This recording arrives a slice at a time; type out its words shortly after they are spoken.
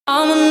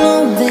I'm a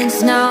new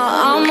bitch now,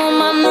 I'm on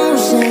my new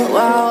shit,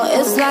 wow.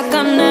 It's like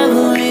I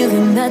never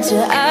even met you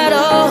at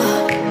all.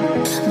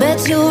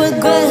 Bet you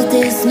regret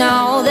this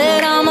now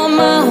that I'm on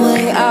my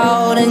way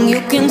out. And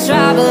you can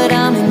try, but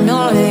I'm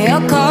ignoring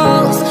your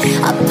calls.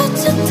 I bet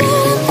you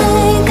didn't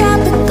think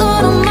I'd be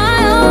good on my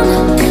own.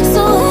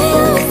 So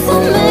here's to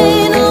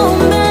me, no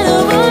matter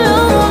what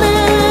I'm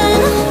in.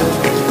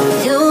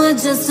 You were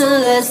just a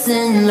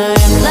lesson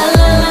learned, la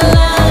la la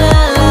la la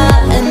la.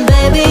 And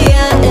baby,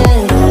 yeah, yeah.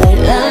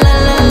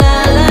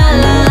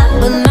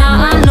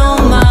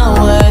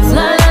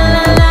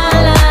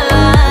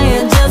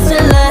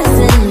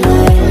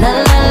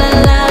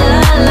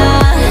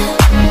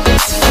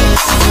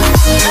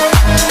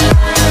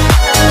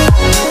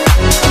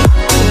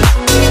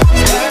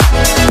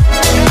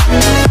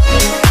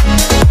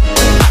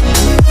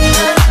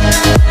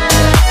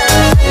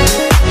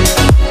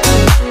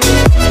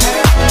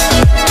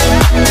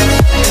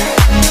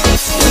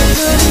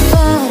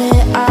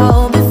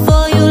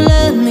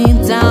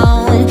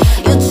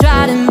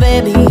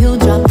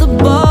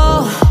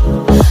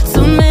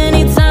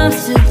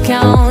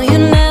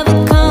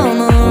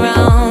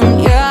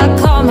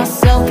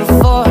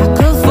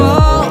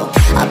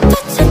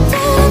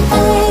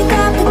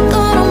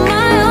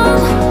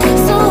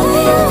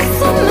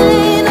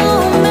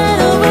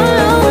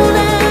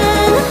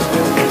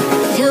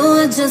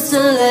 Just a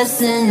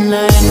lesson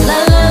learned, la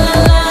la la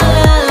la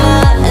la la.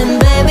 And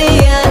baby,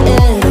 yeah,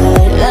 yeah,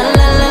 la la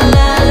la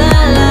la la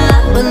la.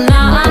 But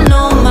now I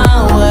know my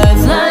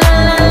words, la la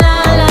la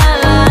la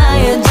la la.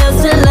 You're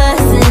just a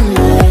lesson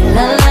learned,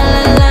 la la la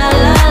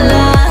la la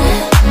la.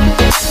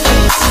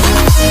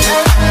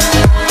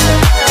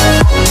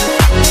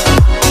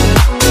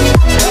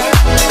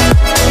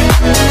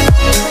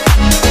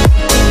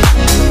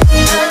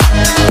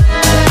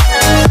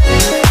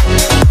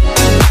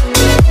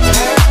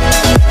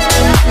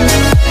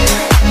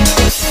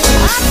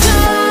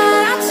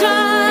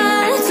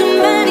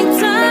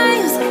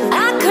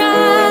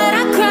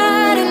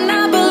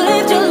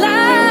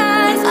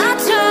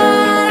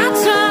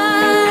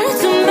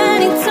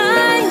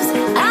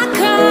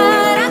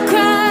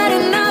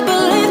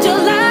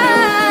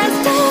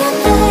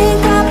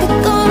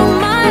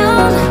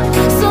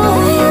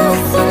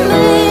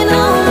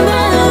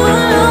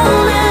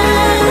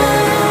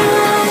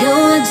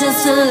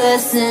 Just a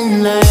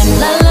lesson learned,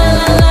 la la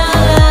la la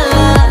la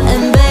la.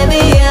 And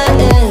baby, yeah,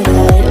 yeah,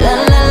 la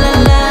la la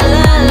la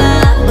la la.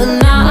 But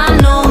now I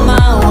know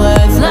my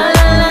words, la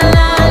la la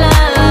la la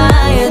la.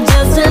 You're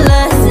just a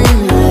lesson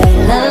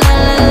learned, la la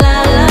la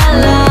la la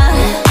la.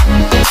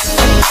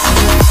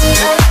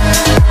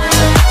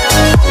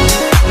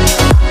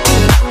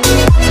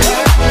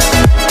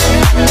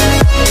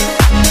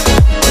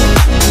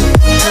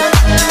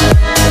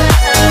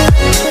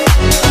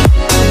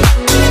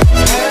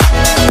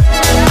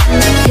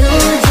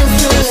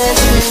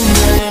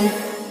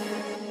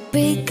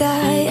 Every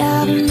guy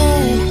I've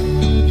met,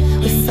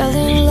 we fell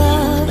in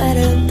love at a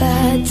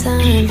bad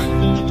time.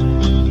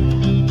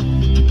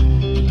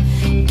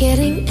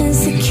 Getting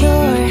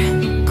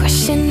insecure,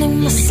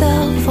 questioning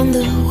myself on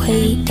the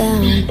way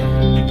down.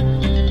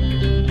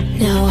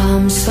 Now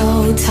I'm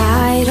so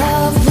tired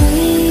of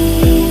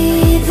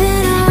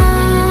breathing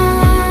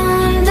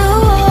underwater.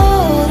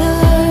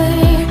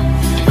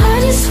 I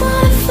just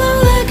wanna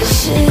float like a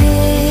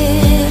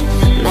ship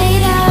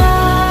made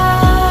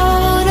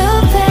out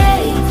of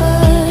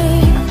paper.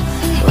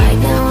 Right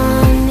now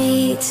I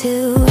need to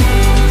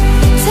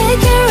take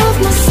care of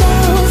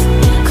myself,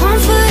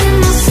 comforting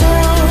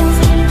myself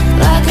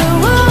like a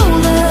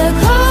roller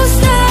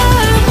coaster.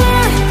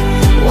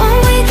 One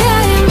week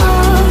I am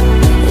up,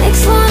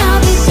 next one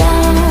I'll be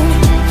down.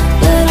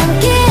 But I'm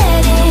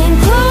getting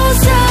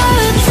closer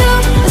to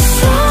a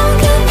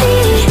stronger me,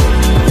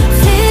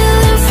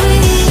 feeling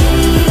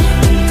free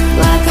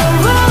like a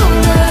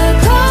roller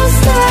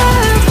coaster.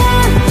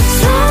 One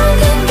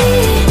stronger me,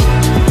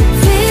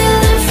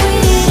 feeling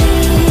free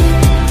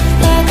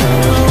like a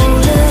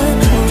roller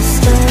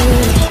coaster.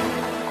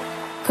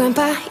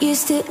 Grandpa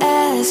used to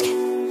ask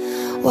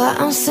why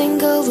I'm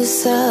single with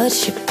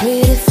such a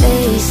pretty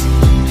face.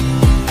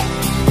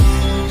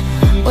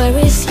 Where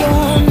is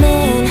your